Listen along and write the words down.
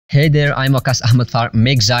Hey there, I'm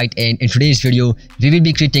Waqzite, and in today's video, we will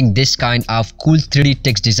be creating this kind of cool 3D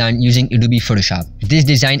text design using Adobe Photoshop. This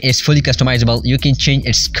design is fully customizable. You can change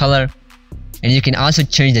its color and you can also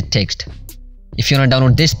change the text. If you want to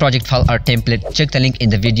download this project file or template, check the link in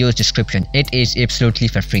the video's description. It is absolutely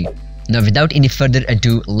for free. Now without any further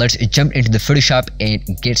ado, let's jump into the Photoshop and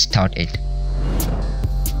get started.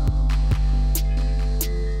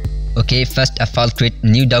 Okay, first of all, create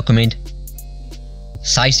new document.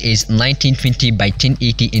 Size is 1920 by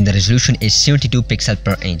 1080 and the resolution is 72 pixels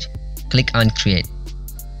per inch. Click on create.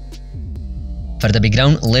 For the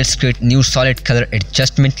background, let's create new solid color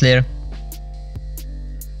adjustment layer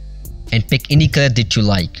and pick any color that you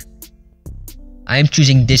like. I am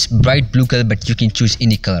choosing this bright blue color, but you can choose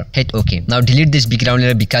any color. Hit OK. Now delete this background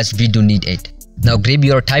layer because we don't need it. Now grab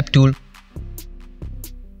your type tool.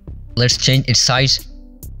 Let's change its size.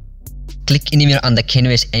 Click anywhere on the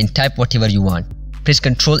canvas and type whatever you want. Press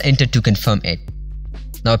Ctrl Enter to confirm it.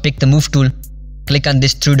 Now pick the move tool, click on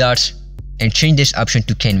these three dots and change this option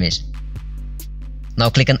to canvas.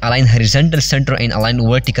 Now click on align horizontal center and align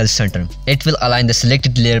vertical center. It will align the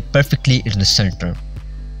selected layer perfectly into the center.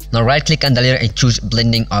 Now right click on the layer and choose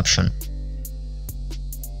blending option.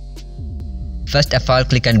 First of all,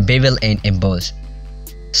 click on bevel and emboss.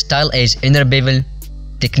 Style is inner bevel,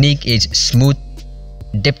 technique is smooth,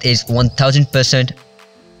 depth is 1000%,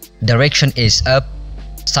 direction is up,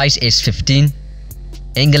 size is 15,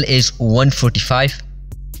 angle is 145,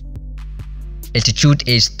 altitude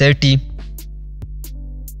is 30,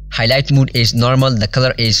 highlight mode is normal, the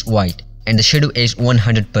color is white, and the shadow is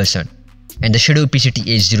 100%, and the shadow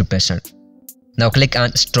opacity is 0%. Now click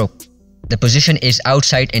on stroke. The position is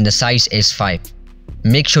outside and the size is 5.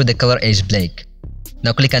 Make sure the color is black.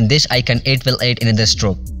 Now click on this icon, it will add another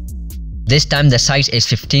stroke. This time the size is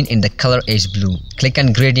 15 and the color is blue. Click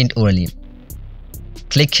on gradient overlay.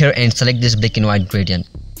 Click here and select this black and white gradient.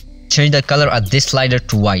 Change the color of this slider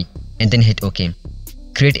to white and then hit OK.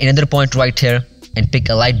 Create another point right here and pick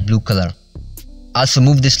a light blue color. Also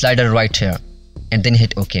move this slider right here and then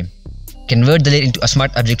hit OK. Convert the layer into a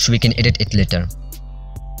smart object so we can edit it later.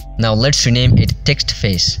 Now let's rename it text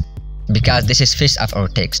face because this is face of our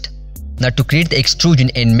text. Now to create the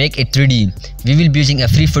extrusion and make it 3D, we will be using a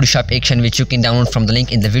free Photoshop action which you can download from the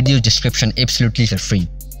link in the video description absolutely for free.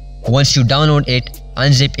 Once you download it,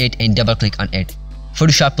 unzip it and double click on it.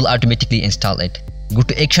 Photoshop will automatically install it. Go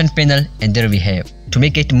to action panel and there we have. To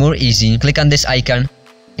make it more easy, click on this icon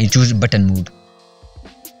and choose button mode.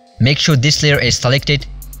 Make sure this layer is selected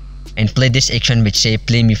and play this action which say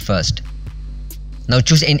play me first. Now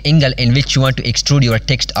choose an angle in which you want to extrude your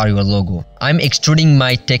text or your logo. I'm extruding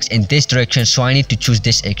my text in this direction, so I need to choose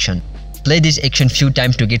this action. Play this action few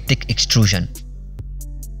times to get thick extrusion.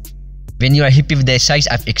 When you are happy with the size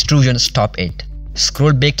of extrusion, stop it.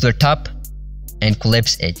 Scroll back to the top and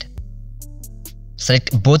collapse it.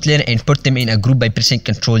 Select both layers and put them in a group by pressing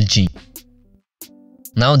Ctrl G.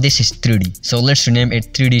 Now this is 3D, so let's rename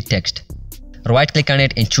it 3D text. Right click on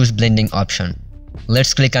it and choose blending option.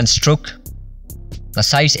 Let's click on stroke. The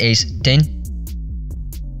size is 10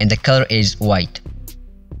 and the color is white.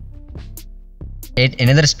 Add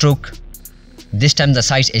another stroke. This time the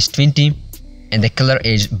size is 20 and the color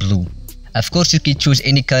is blue. Of course you can choose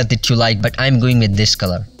any color that you like, but I'm going with this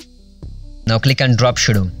color. Now click on drop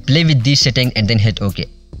shadow. Play with these settings and then hit OK.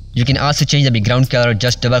 You can also change the background color,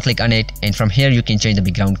 just double click on it and from here you can change the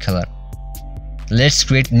background color. Let's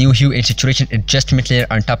create new hue and saturation adjustment layer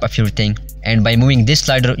on top of everything, and by moving this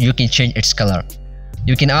slider you can change its color.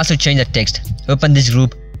 You can also change the text. Open this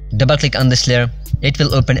group, double click on this layer, it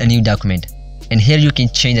will open a new document. And here you can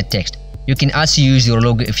change the text. You can also use your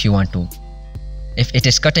logo if you want to. If it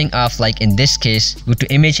is cutting off, like in this case, go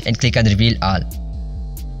to image and click on reveal all.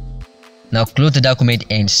 Now close the document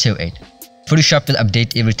and save it. Photoshop will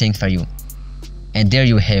update everything for you. And there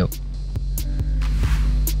you have.